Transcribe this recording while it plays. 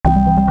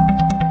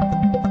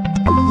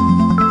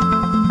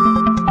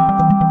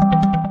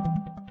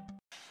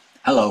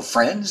Hello,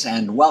 friends,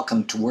 and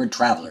welcome to Word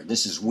Traveler.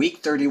 This is week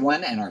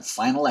 31 and our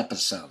final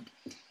episode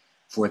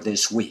for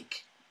this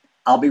week.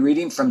 I'll be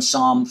reading from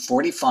Psalm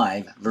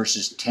 45,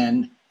 verses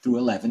 10 through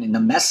 11 in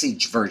the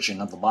Message version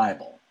of the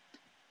Bible.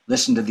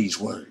 Listen to these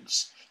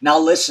words. Now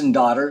listen,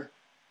 daughter,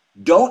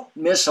 don't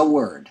miss a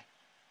word.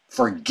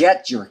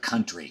 Forget your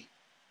country.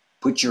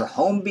 Put your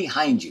home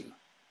behind you.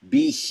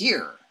 Be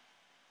here.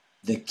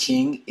 The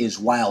king is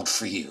wild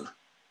for you.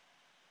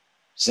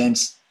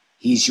 Since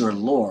he's your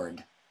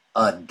Lord,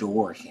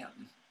 adore him.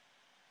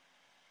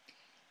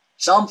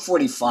 Psalm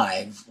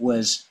 45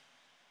 was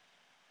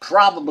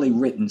probably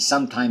written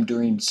sometime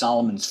during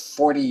Solomon's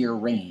 40-year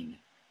reign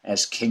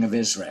as king of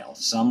Israel,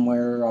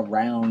 somewhere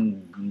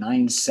around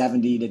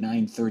 970 to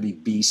 930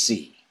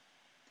 BC.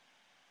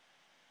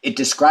 It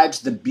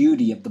describes the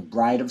beauty of the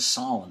bride of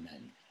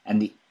Solomon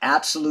and the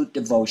absolute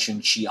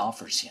devotion she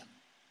offers him.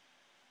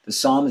 The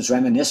psalm is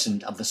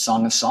reminiscent of the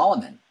Song of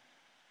Solomon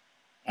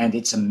and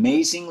its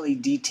amazingly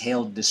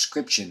detailed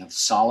description of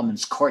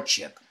Solomon's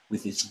courtship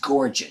with his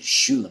gorgeous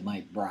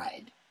Shulamite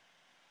bride.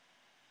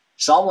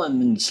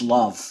 Solomon's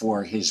love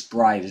for his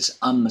bride is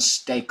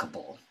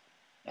unmistakable,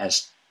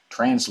 as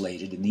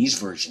translated in these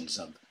versions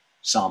of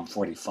Psalm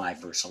 45,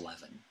 verse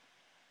 11.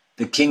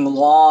 The king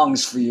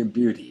longs for your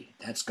beauty.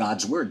 That's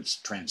God's Word's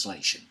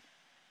translation.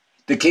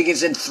 The king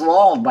is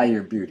enthralled by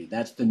your beauty.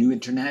 That's the New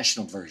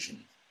International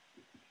Version.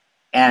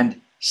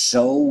 And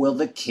so will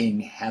the king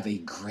have a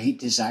great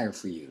desire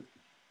for you.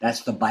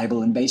 That's the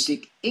Bible in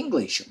Basic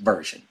English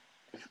version.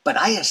 But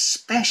I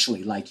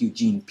especially like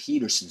Eugene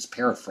Peterson's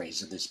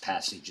paraphrase of this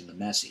passage in the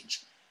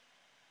Message.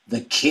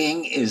 The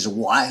king is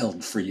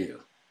wild for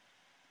you.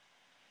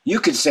 You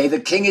could say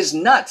the king is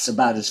nuts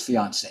about his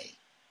fiancée.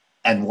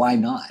 And why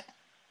not?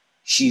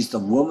 She's the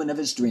woman of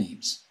his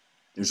dreams.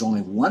 There's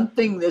only one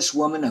thing this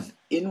woman of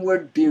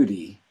inward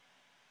beauty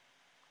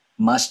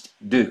must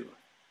do.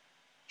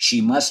 She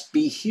must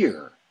be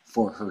here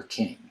for her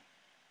king.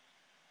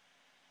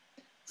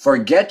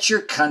 Forget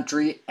your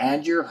country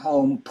and your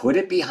home. Put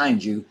it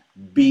behind you.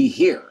 Be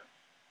here.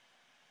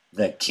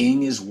 The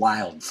king is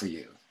wild for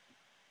you.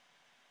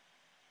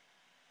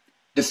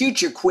 The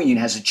future queen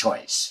has a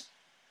choice: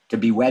 to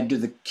be wed to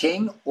the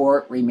king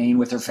or remain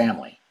with her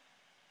family.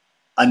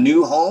 A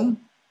new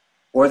home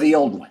or the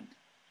old one.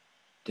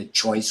 The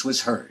choice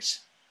was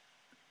hers.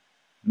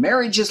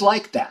 Marriage is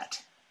like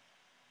that.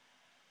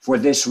 For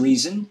this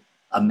reason,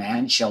 a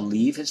man shall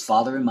leave his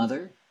father and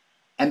mother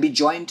and be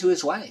joined to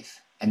his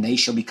wife, and they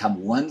shall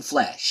become one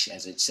flesh,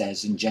 as it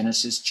says in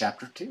Genesis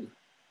chapter 2.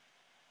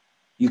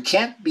 You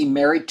can't be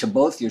married to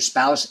both your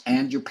spouse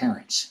and your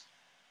parents.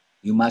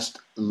 You must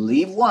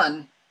leave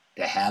one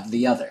to have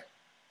the other.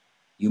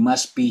 You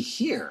must be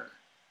here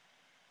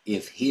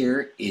if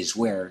here is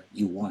where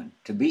you want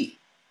to be.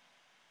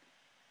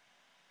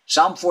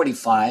 Psalm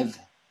 45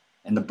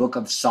 and the book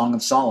of Song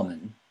of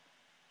Solomon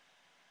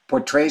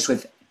portrays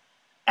with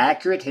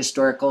accurate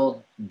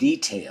historical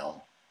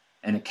detail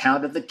an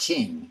account of the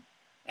king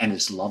and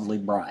his lovely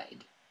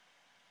bride.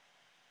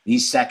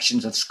 These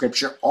sections of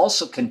Scripture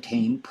also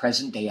contain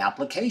present-day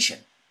application.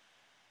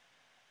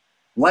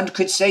 One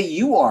could say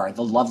you are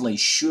the lovely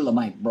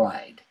Shulamite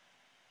bride.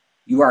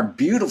 You are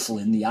beautiful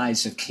in the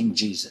eyes of King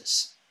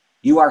Jesus.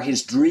 You are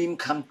his dream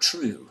come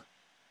true.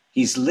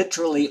 He's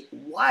literally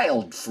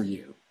wild for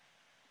you.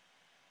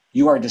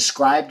 You are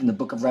described in the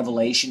book of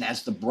Revelation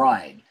as the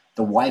bride,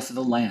 the wife of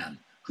the Lamb,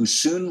 who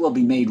soon will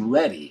be made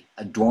ready,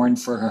 adorned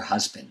for her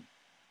husband.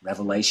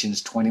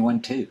 Revelations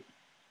 21:2.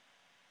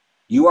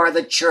 You are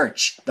the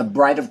church, the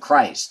bride of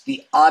Christ,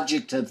 the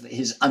object of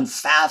his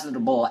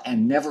unfathomable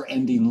and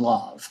never-ending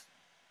love.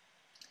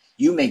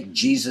 You make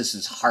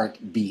Jesus'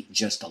 heart beat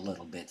just a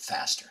little bit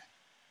faster.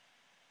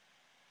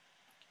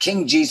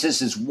 King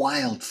Jesus is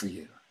wild for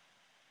you.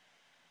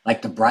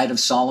 Like the bride of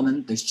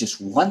Solomon, there's just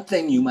one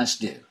thing you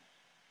must do.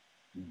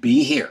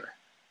 Be here,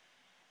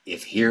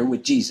 if here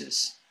with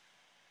Jesus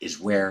is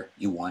where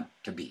you want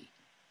to be.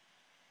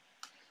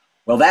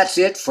 Well, that's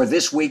it for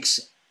this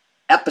week's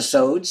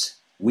episodes,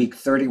 week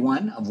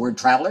 31 of Word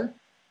Traveler.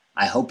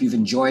 I hope you've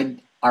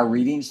enjoyed our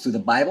readings through the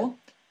Bible,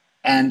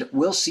 and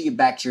we'll see you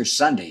back here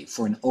Sunday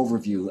for an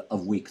overview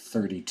of week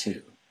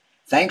 32.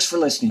 Thanks for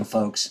listening,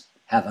 folks.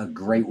 Have a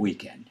great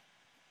weekend.